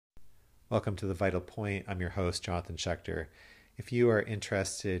Welcome to The Vital Point. I'm your host, Jonathan Schechter. If you are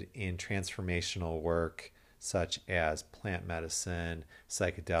interested in transformational work such as plant medicine,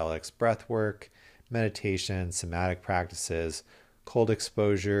 psychedelics, breath work, meditation, somatic practices, cold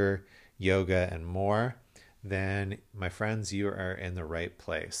exposure, yoga, and more, then, my friends, you are in the right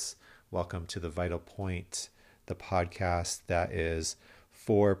place. Welcome to The Vital Point, the podcast that is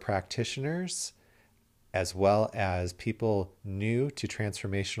for practitioners as well as people new to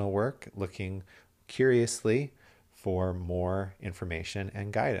transformational work looking curiously for more information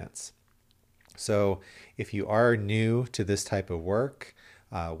and guidance. So if you are new to this type of work,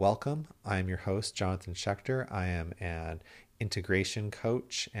 welcome. I'm your host, Jonathan Schechter. I am an integration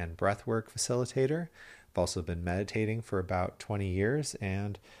coach and breathwork facilitator. I've also been meditating for about 20 years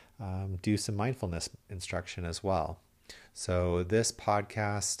and do some mindfulness instruction as well. So this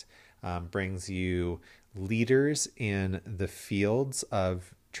podcast brings you leaders in the fields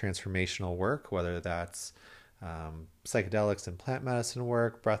of transformational work, whether that's psychedelics and plant medicine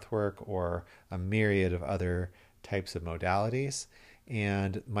work, breath work, or a myriad of other types of modalities.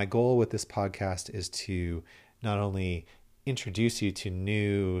 And my goal with this podcast is to not only introduce you to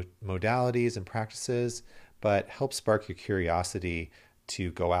new modalities and practices, but help spark your curiosity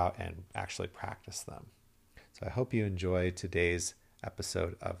to go out and actually practice them. So I hope you enjoy today's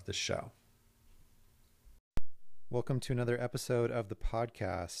episode of the show. Welcome to another episode of the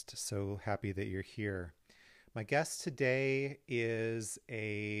podcast. So happy that you're here. My guest today is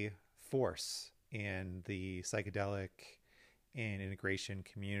a force in the psychedelic and integration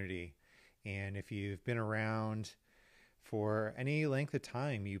community. And if you've been around for any length of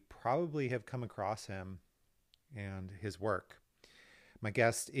time, you probably have come across him and his work. My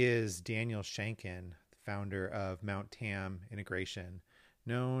guest is Daniel Shankin, founder of Mount Tam Integration,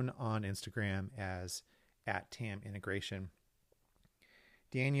 known on Instagram as @Tam Integration.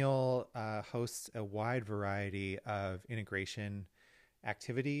 Daniel hosts a wide variety of integration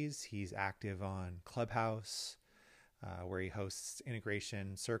activities. He's active on Clubhouse, where he hosts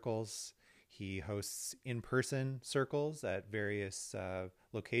integration circles. He hosts in-person circles at various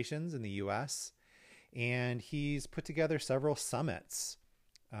locations in the US. And he's put together several summits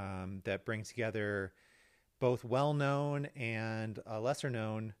that bring together both well-known and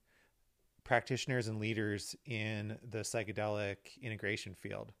lesser-known practitioners and leaders in the psychedelic integration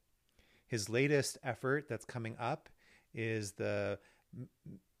field. His latest effort that's coming up is the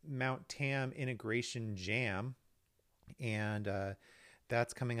Mount Tam Integration Jam, and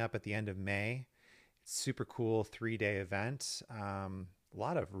that's coming up at the end of May. It's a super cool 3-day event. A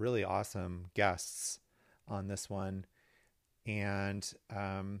lot of really awesome guests on this one. And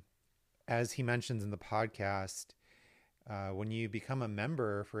as he mentions in the podcast, when you become a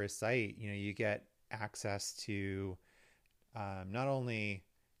member for his site, you get access to not only,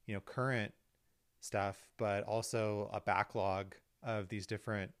 current stuff, but also a backlog of these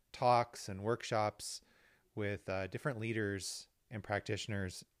different talks and workshops with different leaders and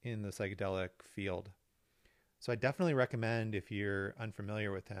practitioners in the psychedelic field. So I definitely recommend, if you're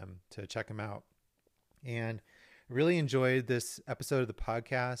unfamiliar with him, to check him out. And I really enjoyed this episode of the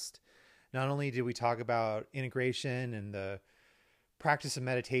podcast. Not only did we talk about integration and the practice of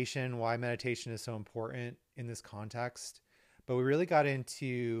meditation, why meditation is so important in this context, but we really got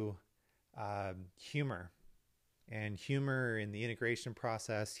into humor and humor in the integration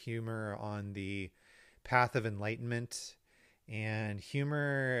process, humor on the path of enlightenment, and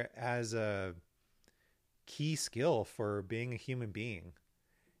humor as a key skill for being a human being.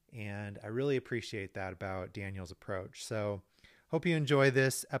 And I really appreciate that about Daniel's approach. So hope you enjoy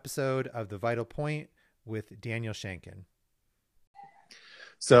this episode of The Vital Point with Daniel Shankin.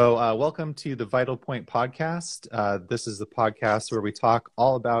 So welcome to the Vital Point podcast. This is the podcast where we talk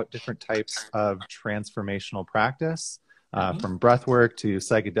all about different types of transformational practice, from breathwork to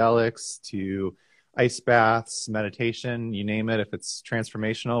psychedelics to ice baths, meditation, you name it. If it's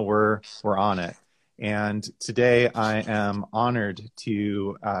transformational, we're on it. And today I am honored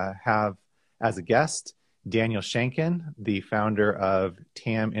to have as a guest Daniel Shankin, the founder of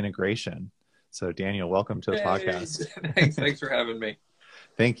Tam Integration. So Daniel, welcome to the podcast. Thanks for having me.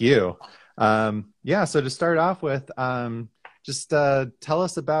 Thank you. So to start off with, just tell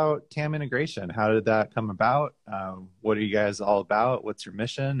us about Tam Integration. How did that come about? What are you guys all about? What's your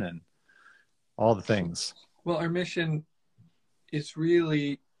mission and all the things? Well, our mission is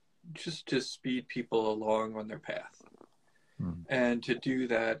really just to speed people along on their path. And to do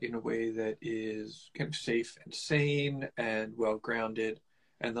that in a way that is kind of safe and sane and well-grounded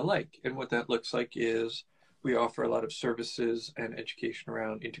and the like. And what that looks like is we offer a lot of services and education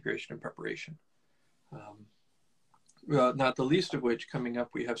around integration and preparation. not the least of which, coming up,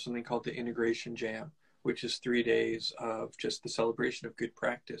 we have something called the Integration Jam, which is 3 days of just the celebration of good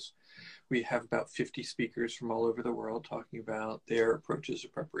practice. We have about 50 speakers from all over the world talking about their approaches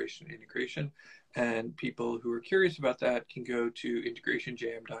of preparation and integration. And people who are curious about that can go to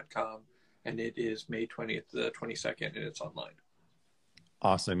integrationjam.com, and it is May 20th to the 22nd, and it's online.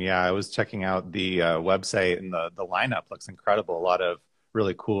 Awesome. Yeah, I was checking out the website, and the lineup looks incredible. A lot of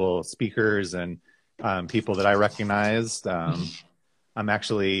really cool speakers and people that I recognized. I'm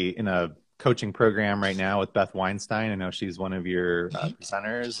actually in a coaching program right now with Beth Weinstein. I know she's one of your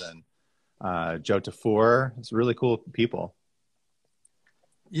presenters, and Joe Tafur. It's really cool people.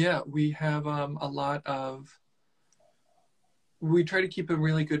 Yeah, we have a lot of, we try to keep a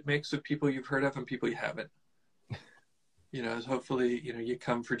really good mix of people you've heard of and people you haven't. You know, hopefully, you know, you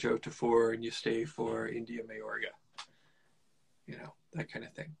come for Joe Tafur and you stay for India Mayorga. You know, that kind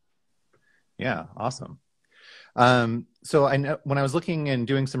of thing. Yeah, awesome. So I know when I was looking and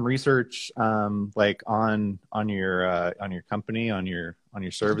doing some research, like on your company, on your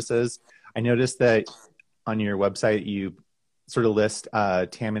services, I noticed that on your website you sort of list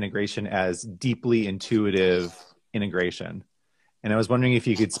TAM integration as deeply intuitive integration, and I was wondering if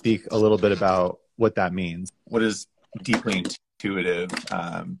you could speak a little bit about what that means. What does deeply intuitive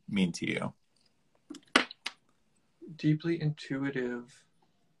mean to you? Deeply intuitive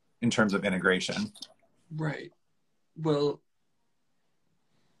in terms of integration, right? Well,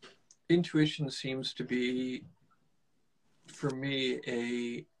 intuition seems to be, for me,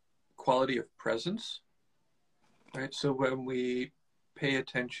 a quality of presence, right? So when we pay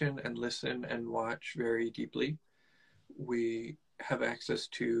attention and listen and watch very deeply, we have access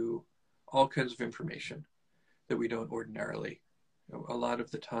to all kinds of information that we don't ordinarily. A lot of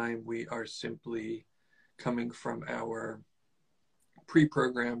the time we are simply coming from our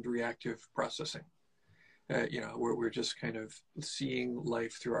pre-programmed reactive processing. You know, we're just kind of seeing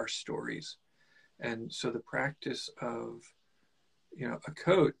life through our stories. And so the practice of, you know, a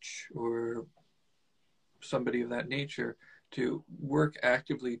coach or somebody of that nature to work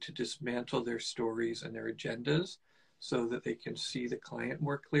actively to dismantle their stories and their agendas so that they can see the client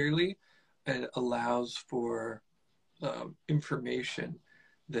more clearly, and allows for information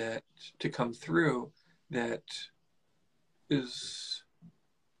that to come through that is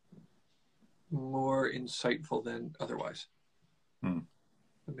more insightful than otherwise.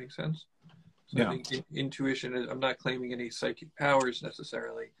 That makes sense? So yeah. I think intuition is, I'm not claiming any psychic powers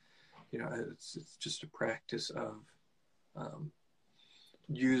necessarily. You know, it's just a practice of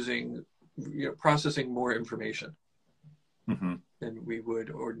using, you know, processing more information than we would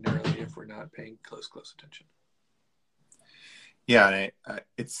ordinarily if we're not paying close attention. Yeah,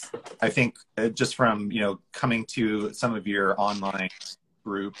 I think just from, you know, coming to some of your online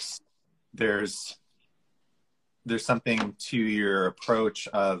groups, there's something to your approach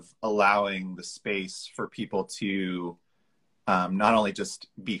of allowing the space for people to not only just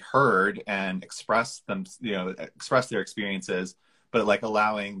be heard and express them, you know, express their experiences, but like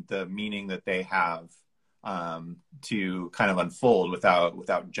allowing the meaning that they have to kind of unfold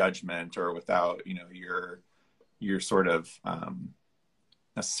without judgment or without, you know, your sort of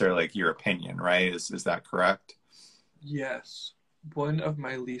necessarily like your opinion, right? Is that correct? Yes. One of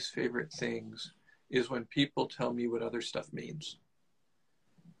my least favorite things is when people tell me what other stuff means.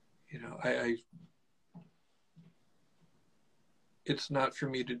 You know, it's not for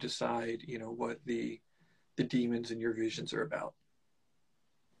me to decide, you know, what the demons in your visions are about.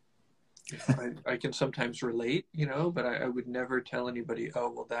 You know, I can sometimes relate, you know, but I would never tell anybody,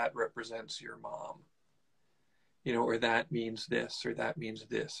 oh, well, that represents your mom, you know, or that means this, or that means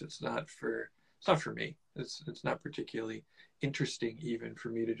this. It's not for me. It's not particularly interesting even for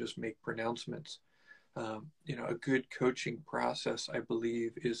me to just make pronouncements. You know, a good coaching process, I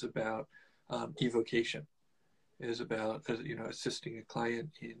believe, is about evocation, is about, you know, assisting a client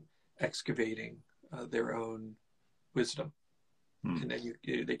in excavating their own wisdom. And then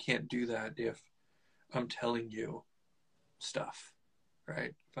they can't do that if I'm telling you stuff,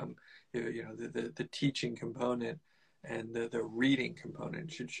 right? If I'm, you know, the teaching component and the reading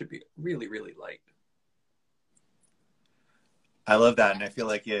component should be really, really light. I love that. And I feel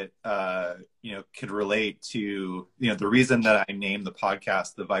like it, you know, could relate to, you know, the reason that I named the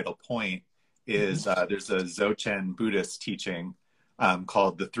podcast The Vital Point is there's a Dzogchen Buddhist teaching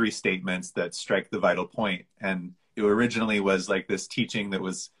called The Three Statements That Strike the Vital Point. And it originally was like this teaching that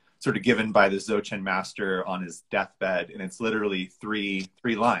was sort of given by the Dzogchen master on his deathbed. And it's literally three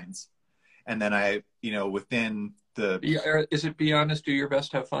lines. And then I, you know, within the... Is it be honest, do your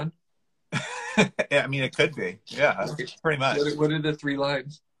best, have fun? I mean, it could be. Yeah, pretty much. What are the 3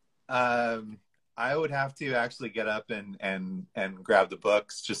 lines? I I would have to actually get up and grab the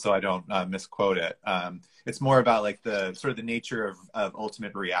books just so I don't misquote it. It's more about like the sort of the nature of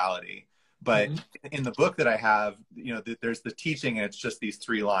ultimate reality. But in the book that I have, you know, there's the teaching, and it's just these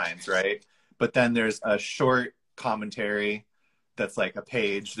 3 lines, right? But then there's a short commentary that's like a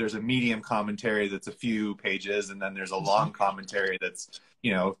page. There's a medium commentary that's a few pages, and then there's a long commentary that's,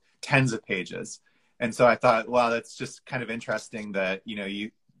 you know, tens of pages. And so I thought, wow, that's just kind of interesting that, you know,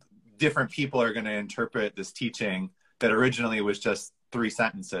 different people are going to interpret this teaching that originally was just 3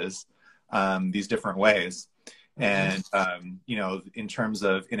 sentences, these different ways. And, you know, in terms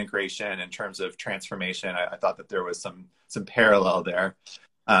of integration, in terms of transformation, I thought that there was some parallel there.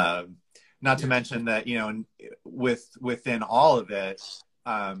 Not to mention that, you know, within all of it,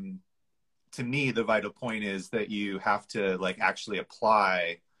 to me, the vital point is that you have to like actually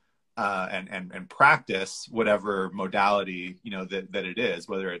apply and practice whatever modality, you know, that it is,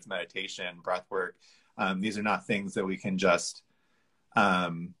 whether it's meditation, breath work. These are not things that we can just,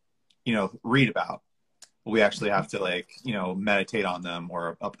 you know, read about. We actually have to like, you know, meditate on them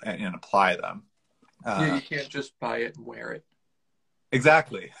and apply them. Yeah, you can't just buy it and wear it.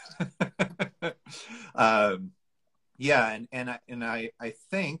 Exactly. Yeah. And I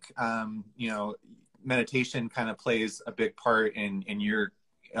think, you know, meditation kind of plays a big part in your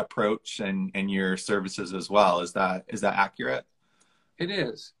approach and your services as well. Is that accurate? It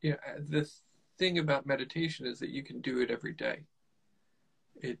is. Yeah. The thing about meditation is that you can do it every day.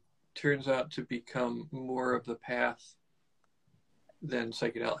 It turns out to become more of the path than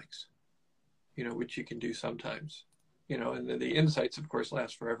psychedelics, you know, which you can do sometimes, you know, and the insights, of course,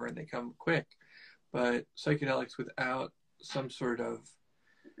 last forever and they come quick. But psychedelics without some sort of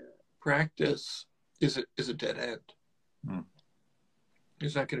practice is a dead end.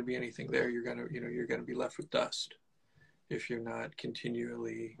 There's not going to be anything there. You're going to be left with dust if you're not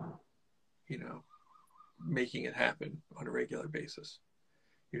continually, you know, making it happen on a regular basis.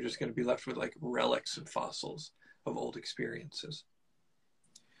 You're just going to be left with like relics and fossils of old experiences.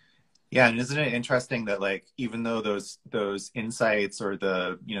 Yeah, and isn't it interesting that like even though those insights or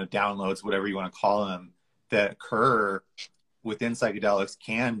the, you know, downloads, whatever you want to call them, that occur within psychedelics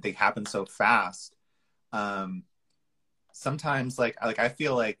they happen so fast. Sometimes like I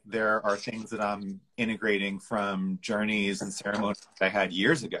feel like there are things that I'm integrating from journeys and ceremonies that I had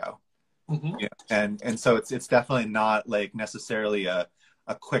years ago. Yeah, and so it's definitely not like necessarily a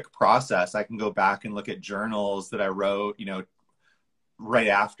quick process. I can go back and look at journals that I wrote, you know, right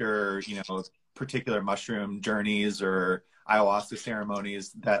after, you know, particular mushroom journeys or ayahuasca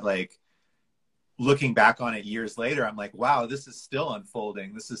ceremonies that like looking back on it years later, I'm like, wow, this is still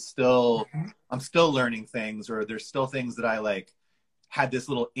unfolding. This is still, I'm still learning things, or there's still things that I like had this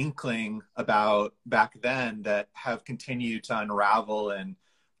little inkling about back then that have continued to unravel and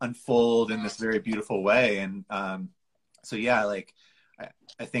unfold in this very beautiful way. And so, yeah, like,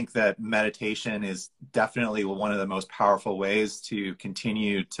 I think that meditation is definitely one of the most powerful ways to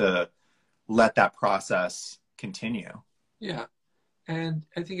continue to let that process continue. Yeah. And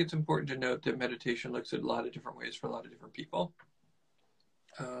I think it's important to note that meditation looks at a lot of different ways for a lot of different people.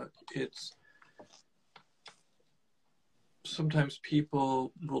 It's sometimes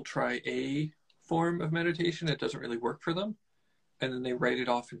people will try a form of meditation. It doesn't really work for them. And then they write it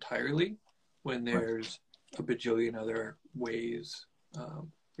off entirely when there's a bajillion other ways.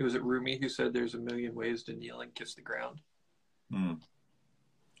 It was Rumi who said there's a million ways to kneel and kiss the ground.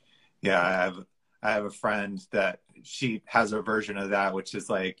 Yeah, I have a friend that she has a version of that, which is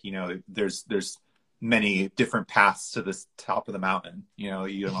like, you know, there's many different paths to this top of the mountain. You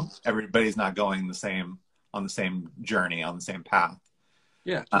know, everybody's not going on the same journey, on the same path.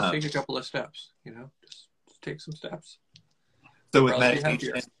 Yeah, just take a couple of steps, you know, just take some steps. So with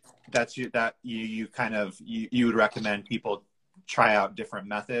meditation, you kind of, you would recommend people try out different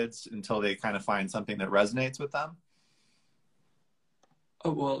methods until they kind of find something that resonates with them?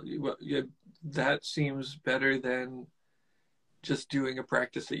 Oh, well, yeah, that seems better than just doing a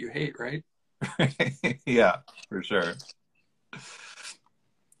practice that you hate, right? Yeah, for sure.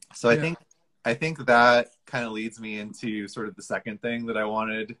 So yeah. I think that kind of leads me into sort of the second thing that I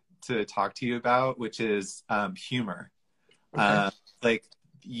wanted to talk to you about, which is humor. Okay. Like,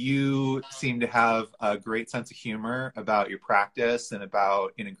 you seem to have a great sense of humor about your practice and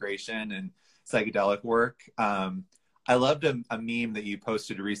about integration and psychedelic work. I loved a meme that you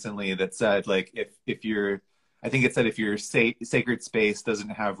posted recently that said, like, if your sacred space doesn't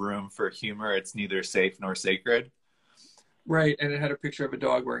have room for humor, it's neither safe nor sacred. Right, and it had a picture of a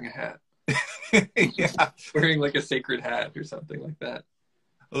dog wearing a hat. Yeah. Wearing like a sacred hat or something like that.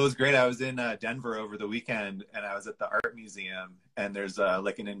 Well, it was great. I was in Denver over the weekend, and I was at the art museum, and there's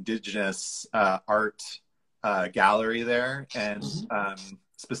like an indigenous art gallery there, and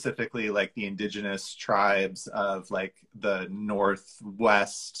specifically like the indigenous tribes of like the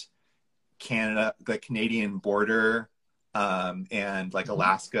northwest Canada, the Canadian border, and like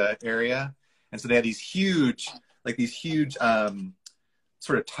Alaska area. And so they had these huge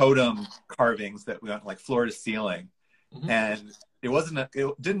sort of totem carvings that went like floor to ceiling. And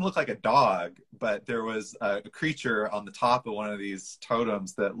it didn't look like a dog, but there was a creature on the top of one of these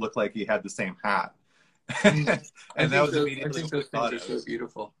totems that looked like he had the same hat. And that was immediately. I think those things are so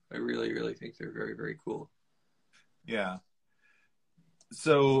beautiful. I really, really think they're very, very cool. Yeah.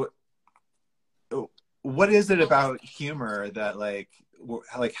 So what is it about humor that like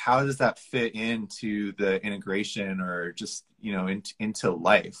how does that fit into the integration, or just, you know, into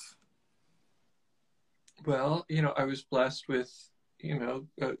life? Well, you know, I was blessed with, you know,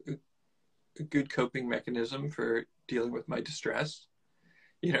 a good coping mechanism for dealing with my distress.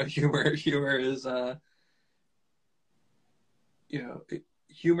 You know, humor is, you know,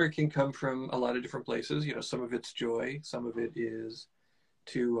 humor can come from a lot of different places. You know, some of it's joy, some of it is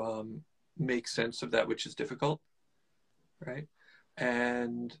to make sense of that which is difficult, right?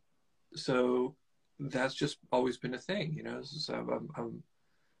 And so that's just always been a thing, you know. So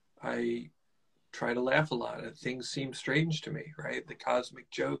I try to laugh a lot. Things seem strange to me, right? The cosmic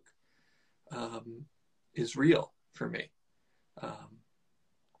joke is real for me,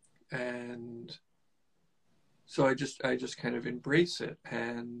 and so I just kind of embrace it.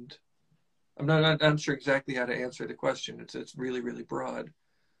 And I'm not sure exactly how to answer the question. It's really, really broad,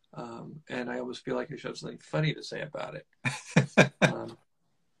 and I almost feel like I should have something funny to say about it.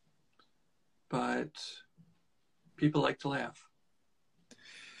 But people like to laugh.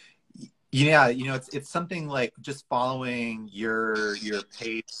 Yeah, you know, it's something like just following your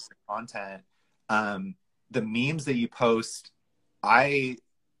page content. The memes that you post, I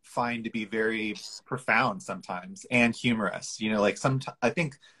find to be very profound sometimes and humorous. You know, like I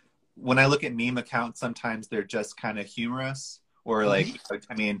think when I look at meme accounts, sometimes they're just kind of humorous, or like,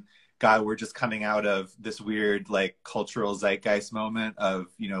 I mean, God, we're just coming out of this weird like cultural zeitgeist moment of,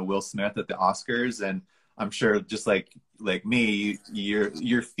 you know, Will Smith at the Oscars, and I'm sure just like me,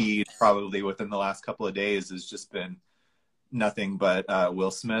 your feed probably within the last couple of days has just been nothing but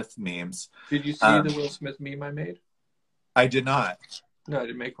Will Smith memes. Did you see the Will Smith meme I made? I did not. No, I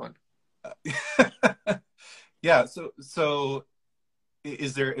didn't make one. Yeah. So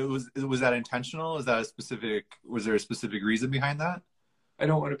was that intentional? Was there a specific reason behind that? I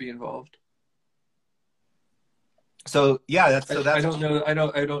don't want to be involved. So yeah, that's I don't know. I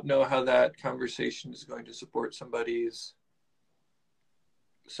don't know how that conversation is going to support somebody's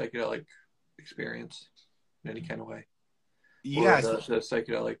psychedelic experience in any kind of way. Yeah, or the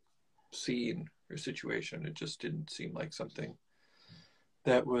psychedelic scene or situation. It just didn't seem like something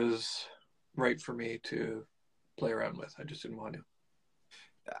that was right for me to play around with. I just didn't want to.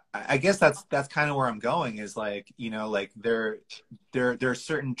 I guess that's kind of where I'm going, is like, you know, like there are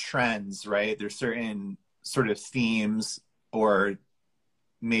certain trends, right? There's certain sort of themes or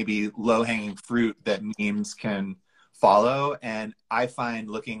maybe low-hanging fruit that memes can follow. And I find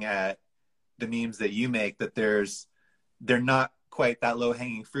looking at the memes that you make that they're not quite that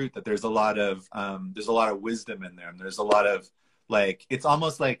low-hanging fruit, that there's a lot of wisdom in there. And there's a lot of like, it's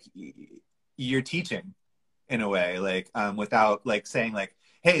almost like you're teaching in a way, like without like saying like,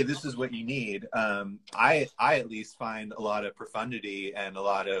 hey, this is what you need. I at least find a lot of profundity and a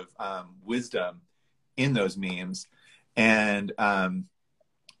lot of wisdom in those memes. And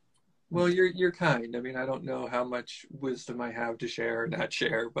well, you're kind. I mean, I don't know how much wisdom I have to share or not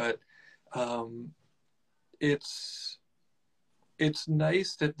share, but it's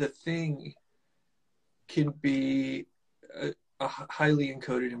nice that the thing can be a highly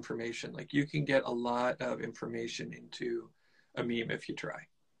encoded information. Like you can get a lot of information into a meme if you try.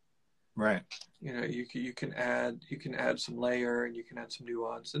 Right. You know, you can add some layer, and you can add some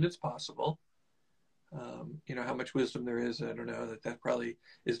nuance, and it's possible. You know, how much wisdom there is, I don't know. That probably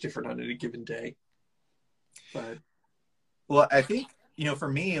is different on any given day. But well, I think, you know, for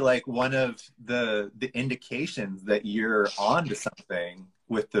me, like one of the indications that you're onto something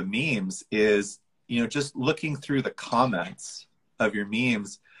with the memes is, you know, just looking through the comments of your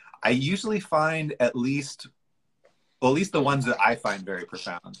memes, I usually find at least the ones that I find very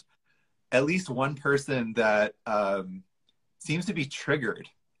profound, at least one person that seems to be triggered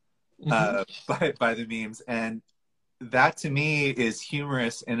by the memes. And that to me is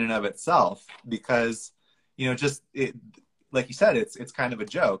humorous in and of itself, because, you know, just like you said, it's kind of a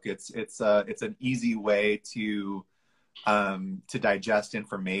joke. It's an easy way to to digest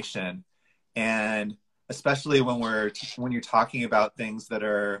information. And especially when you're talking about things that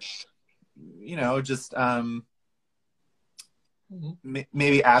are, you know, just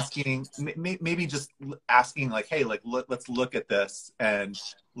maybe just asking like, hey, like, let's look at this and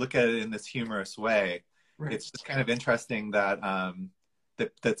look at it in this humorous way. Right. It's just kind of interesting that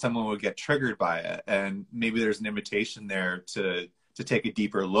that someone would get triggered by it, and maybe there's an invitation there to take a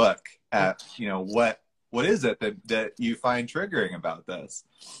deeper look at, you know, what is it that you find triggering about this?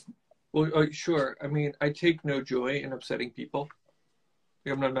 Well, sure. I mean, I take no joy in upsetting people.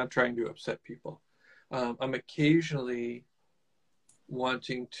 I'm not trying to upset people. I'm occasionally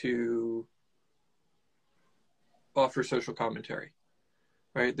wanting to offer social commentary,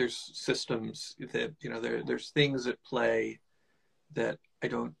 right? There's systems that, you know, there's things at play that I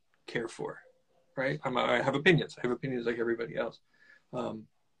don't care for, right? I have opinions. I have opinions like everybody else. And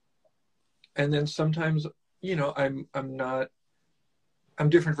then sometimes, you know, I'm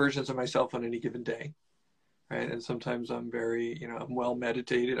different versions of myself on any given day, right? And sometimes I'm very, you know, I'm well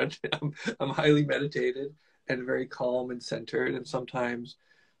meditated. I'm highly meditated and very calm and centered. And sometimes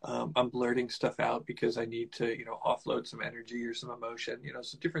I'm blurting stuff out because I need to, you know, offload some energy or some emotion, you know,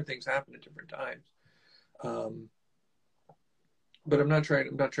 so different things happen at different times. But I'm not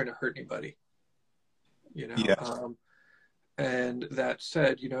trying to hurt anybody, you know? Yeah. And that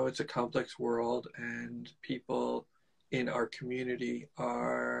said, you know, it's a complex world, and people in our community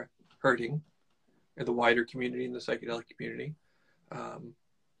are hurting, in the wider community, in the psychedelic community.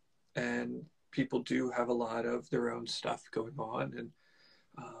 And people do have a lot of their own stuff going on, and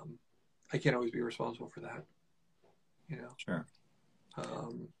I can't always be responsible for that, you know? Sure.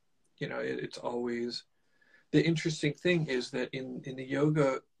 You know, it's always, the interesting thing is that in the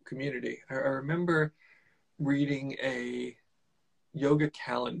yoga community, I remember reading a yoga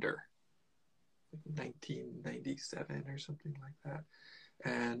calendar, 1997 or something like that.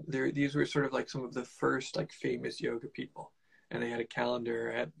 And these were sort of like some of the first like famous yoga people. And they had a calendar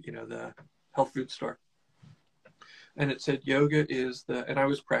at, you know, the health food store. And it said yoga is and I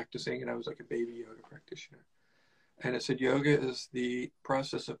was practicing, and I was like a baby yoga practitioner. And it said yoga is the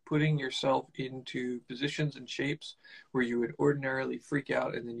process of putting yourself into positions and shapes where you would ordinarily freak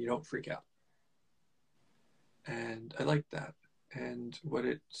out, and then you don't freak out. And I liked that. And what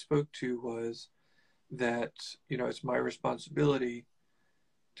it spoke to was that, you know, it's my responsibility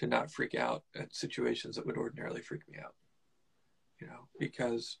to not freak out at situations that would ordinarily freak me out, you know,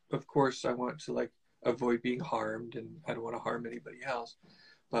 because of course I want to like avoid being harmed, and I don't want to harm anybody else.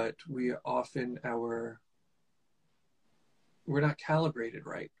 But we often, we're not calibrated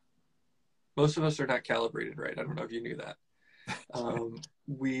right. Most of us are not calibrated right. I don't know if you knew that.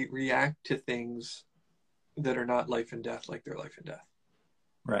 We react to things that are not life and death like they're life and death.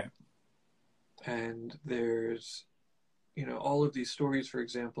 Right. And there's, you know, all of these stories, for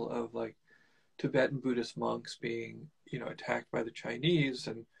example, of like Tibetan Buddhist monks being, you know, attacked by the Chinese,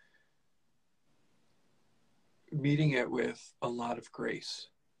 and meeting it with a lot of grace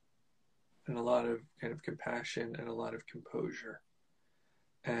and a lot of kind of compassion and a lot of composure.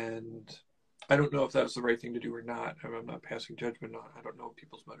 And I don't know if that's the right thing to do or not. I'm not passing judgment on it. I don't know what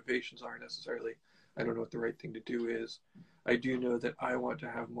people's motivations are necessarily. I don't know what the right thing to do is. I do know that I want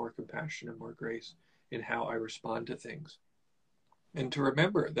to have more compassion and more grace in how I respond to things. And to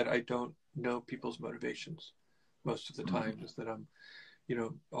remember that I don't know people's motivations most of the time, is that I'm, you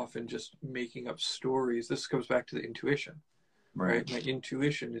know, often just making up stories. This goes back to the intuition, right? My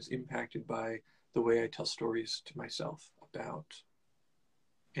intuition is impacted by the way I tell stories to myself about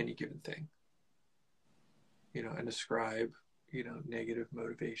any given thing, you know, and ascribe, you know, negative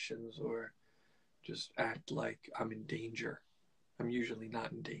motivations, or just act like I'm in danger. I'm usually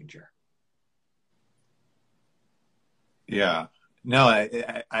not in danger. Yeah. No,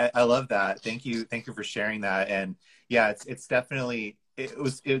 I love that. Thank you for sharing that. And yeah, it's definitely,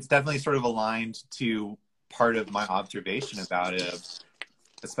 it's definitely sort of aligned to part of my observation about it,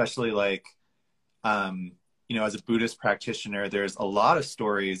 especially like, you know, as a Buddhist practitioner, there's a lot of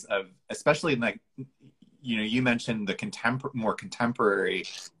stories of, especially like, you know, you mentioned the more contemporary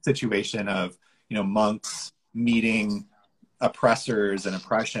situation of, you know, monks meeting oppressors and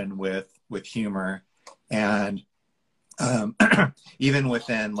oppression with humor. And even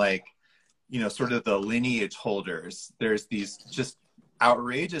within like, you know, sort of the lineage holders, there's these just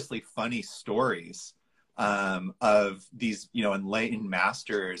outrageously funny stories of these, you know, enlightened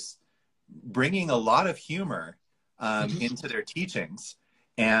masters bringing a lot of humor into their teachings.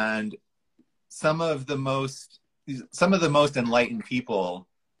 And some of the most enlightened people,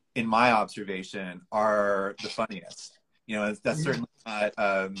 in my observation, are the funniest. You know, that's certainly not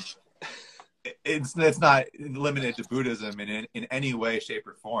it's not limited to Buddhism in any way, shape,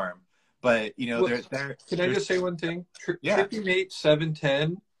 or form. But you know, well, can I just say one thing? Yeah.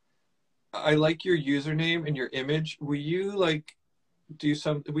 TrippyMate710. I like your username and your image. Will you like do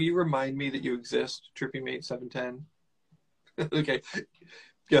some? Will you remind me that you exist, TrippyMate710? Okay,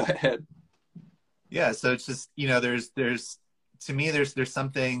 go ahead. Yeah. So it's just, you know, there's to me there's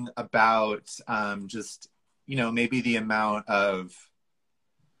something about just, you know, maybe the amount of.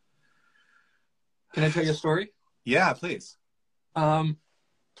 Can I tell you a story? Yeah, please. I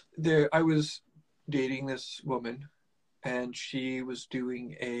was dating this woman, and she was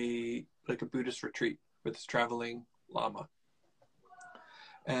doing a Buddhist retreat with this traveling lama.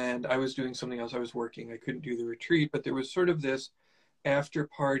 And I was doing something else. I was working. I couldn't do the retreat, but there was sort of this after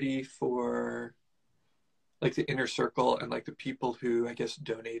party for like the inner circle and like the people who I guess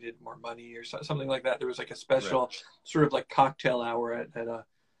donated more money or something like that. There was like a special sort of like cocktail hour at a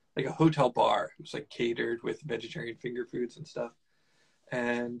like a hotel bar. It was like catered with vegetarian finger foods and stuff.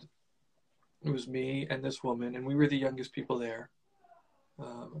 And it was me and this woman, and we were the youngest people there.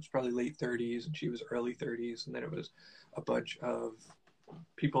 It was probably late 30s, and she was early 30s. And then it was a bunch of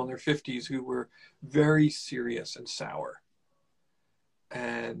people in their 50s who were very serious and sour.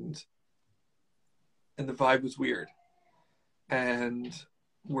 And the vibe was weird. And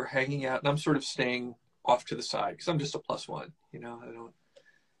we're hanging out, and I'm sort of staying off to the side because I'm just a +1, you know. I don't.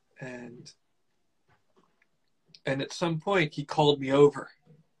 And at some point, he called me over,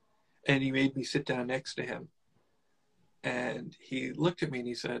 and he made me sit down next to him. And he looked at me and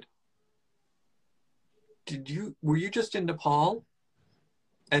he said, were you just in Nepal?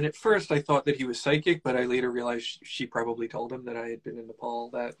 And at first I thought that he was psychic, but I later realized she probably told him that I had been in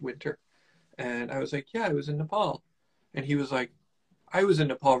Nepal that winter. And I was like, yeah, I was in Nepal. And he was like, I was in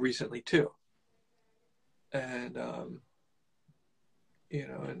Nepal recently too. And, you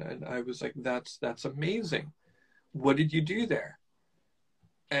know, and I was like, that's amazing. What did you do there?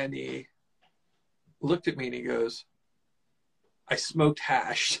 And he looked at me and he goes, I smoked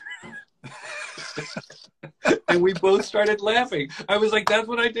hash. And we both started laughing. I was like, that's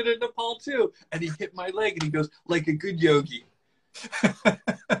what I did in Nepal too. And he hit my leg and he goes, like a good yogi.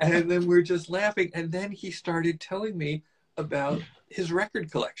 And then we're just laughing. And then he started telling me about his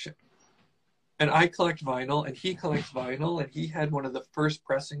record collection. And I collect vinyl, and he collects vinyl, and he had one of the first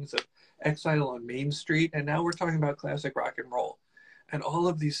pressings of Exile on Main Street. And now we're talking about classic rock and roll. And all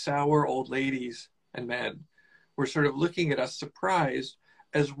of these sour old ladies and men were sort of looking at us surprised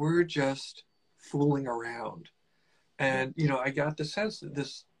as we're just fooling around. And, you know, I got the sense that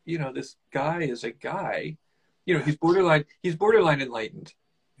this, you know, this guy is a guy, you know, he's borderline enlightened,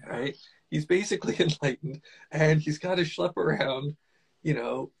 right? He's basically enlightened, and he's got to schlep around, you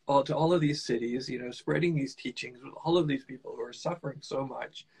know, to all of these cities, you know, spreading these teachings with all of these people who are suffering so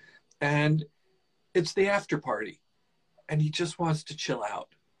much. And it's the after party, and he just wants to chill out.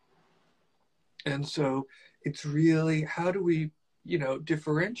 And so it's really, how do we, you know,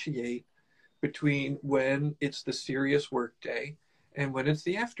 differentiate between when it's the serious work day and when it's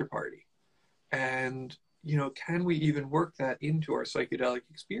the after party? And, you know, can we even work that into our psychedelic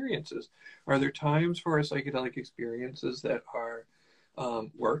experiences? Are there times for our psychedelic experiences that are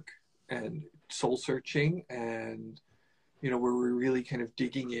work and soul searching, and, you know, where we're really kind of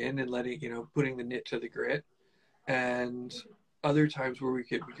digging in and letting, you know, putting the knit to the grit, and other times where we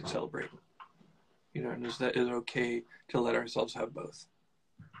could celebrate, you know, and is it okay to let ourselves have both?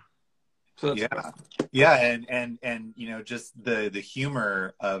 So that's and you know, just the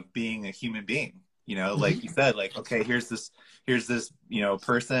humor of being a human being, you know, like you said, like, okay, here's this, you know,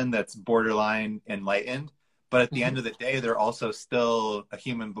 person that's borderline enlightened, but at the end of the day, they're also still a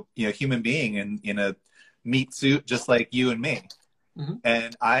human being in a meat suit, just like you and me.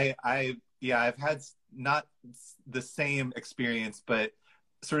 And I've had not the same experience, but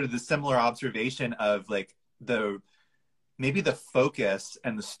sort of the similar observation of like maybe the focus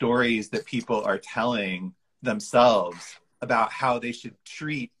and the stories that people are telling themselves about how they should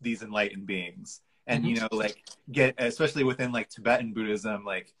treat these enlightened beings. And, you know, like especially within like Tibetan Buddhism,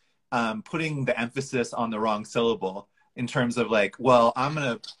 like putting the emphasis on the wrong syllable in terms of like, well, I'm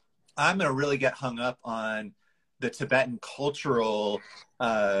going to really get hung up on the Tibetan cultural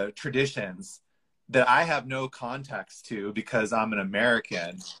traditions that I have no context to because I'm an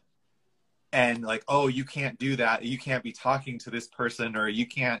American. And like, oh, you can't do that. You can't be talking to this person, or you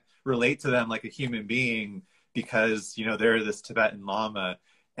can't relate to them like a human being because, you know, they're this Tibetan Lama.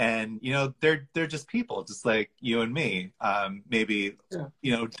 And, you know, they're just people just like you and me. Maybe,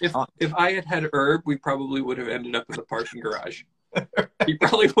 you know, if I had herb, we probably would have ended up in the parking garage. He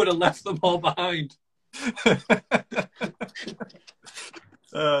probably would have left them all behind.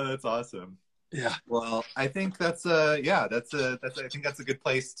 Oh, that's awesome. Yeah. Well, I think that's I think that's a good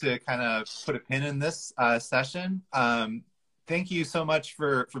place to kind of put a pin in this session. Thank you so much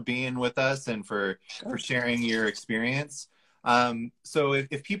for being with us and for sharing your experience. So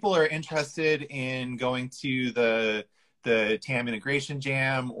if people are interested in going to the TAM Integration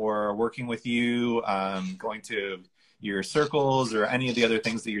Jam or working with you, going to your circles or any of the other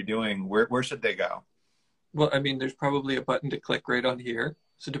things that you're doing, where should they go? Well, I mean, there's probably a button to click right on here.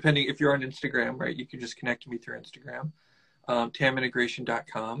 So depending if you're on Instagram, right, you can just connect to me through Instagram.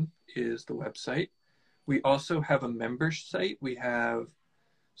 tamintegration.com is the website. We also have a members site. We have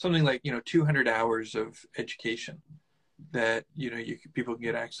something like, 200 hours of education that, people can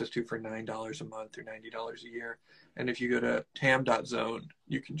get access to for $9 a month or $90 a year. And if you go to tam.zone,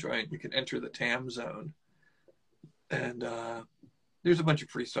 you can enter the TAM zone. And there's a bunch of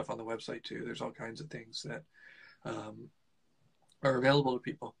free stuff on the website too. There's all kinds of things that are available to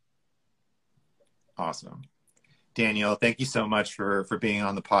people. Awesome. Daniel, thank you so much for being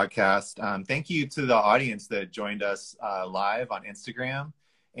on the podcast. Thank you to the audience that joined us live on Instagram.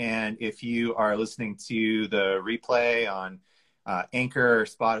 And if you are listening to the replay on Anchor,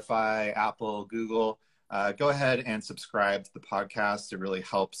 Spotify, Apple, Google, go ahead and subscribe to the podcast. It really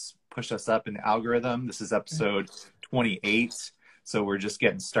helps push us up in the algorithm. This is episode 28. So we're just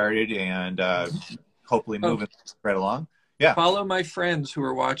getting started and hopefully moving right along. Yeah. Follow my friends who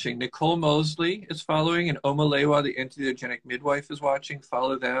are watching. Nicole Mosley is following, and Omalewa, the entheogenic midwife, is watching.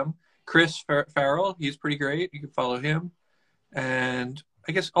 Follow them. Chris Farrell, he's pretty great. You can follow him. And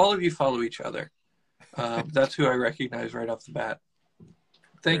I guess all of you follow each other. That's who I recognize right off the bat.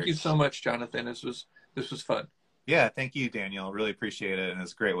 Thank you so much, Jonathan. This was fun. Yeah, thank you, Daniel. Really appreciate it. And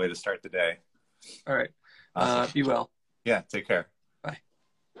it's a great way to start the day. All right. Awesome. Be well. Yeah, take care. Bye.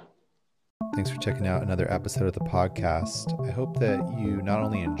 Thanks for checking out another episode of the podcast. I hope that you not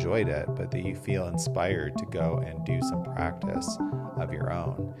only enjoyed it, but that you feel inspired to go and do some practice of your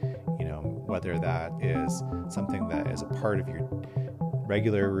own. Whether that is something that is a part of your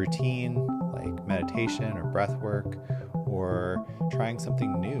regular routine, like meditation or breath work, or trying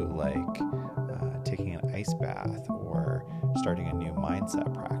something new, like taking an ice bath or starting a new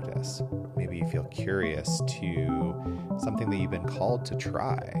mindset practice. Maybe you feel curious to something that you've been called to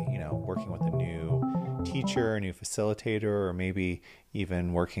try, working with a new teacher, a new facilitator, or maybe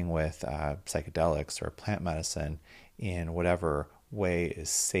even working with psychedelics or plant medicine in whatever way is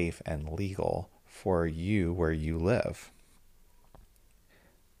safe and legal for you where you live.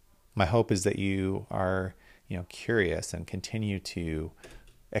 My hope is that you are, curious and continue to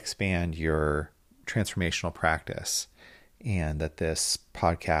expand your transformational practice, and that this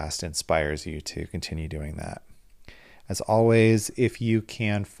podcast inspires you to continue doing that. As always, if you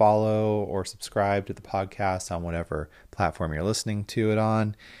can follow or subscribe to the podcast on whatever platform you're listening to it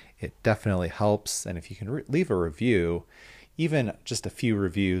on, it definitely helps. And if you can leave a review, even just a few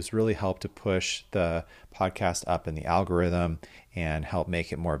reviews really help to push the podcast up in the algorithm and help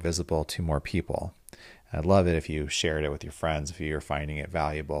make it more visible to more people. I'd love it if you shared it with your friends if you're finding it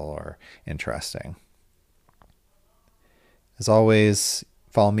valuable or interesting. As always,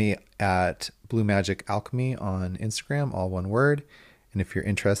 follow me at Blue Magic Alchemy on Instagram, all one word. And if you're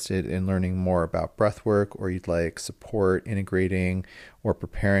interested in learning more about breathwork, or you'd like support integrating or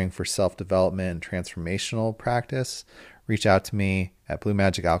preparing for self-development and transformational practice, reach out to me at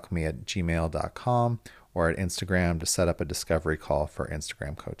bluemagicalchemy@gmail.com or at Instagram to set up a discovery call for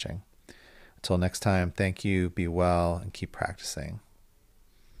Instagram coaching. Until next time, thank you, be well, and keep practicing.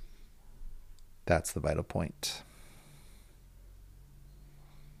 That's the vital point.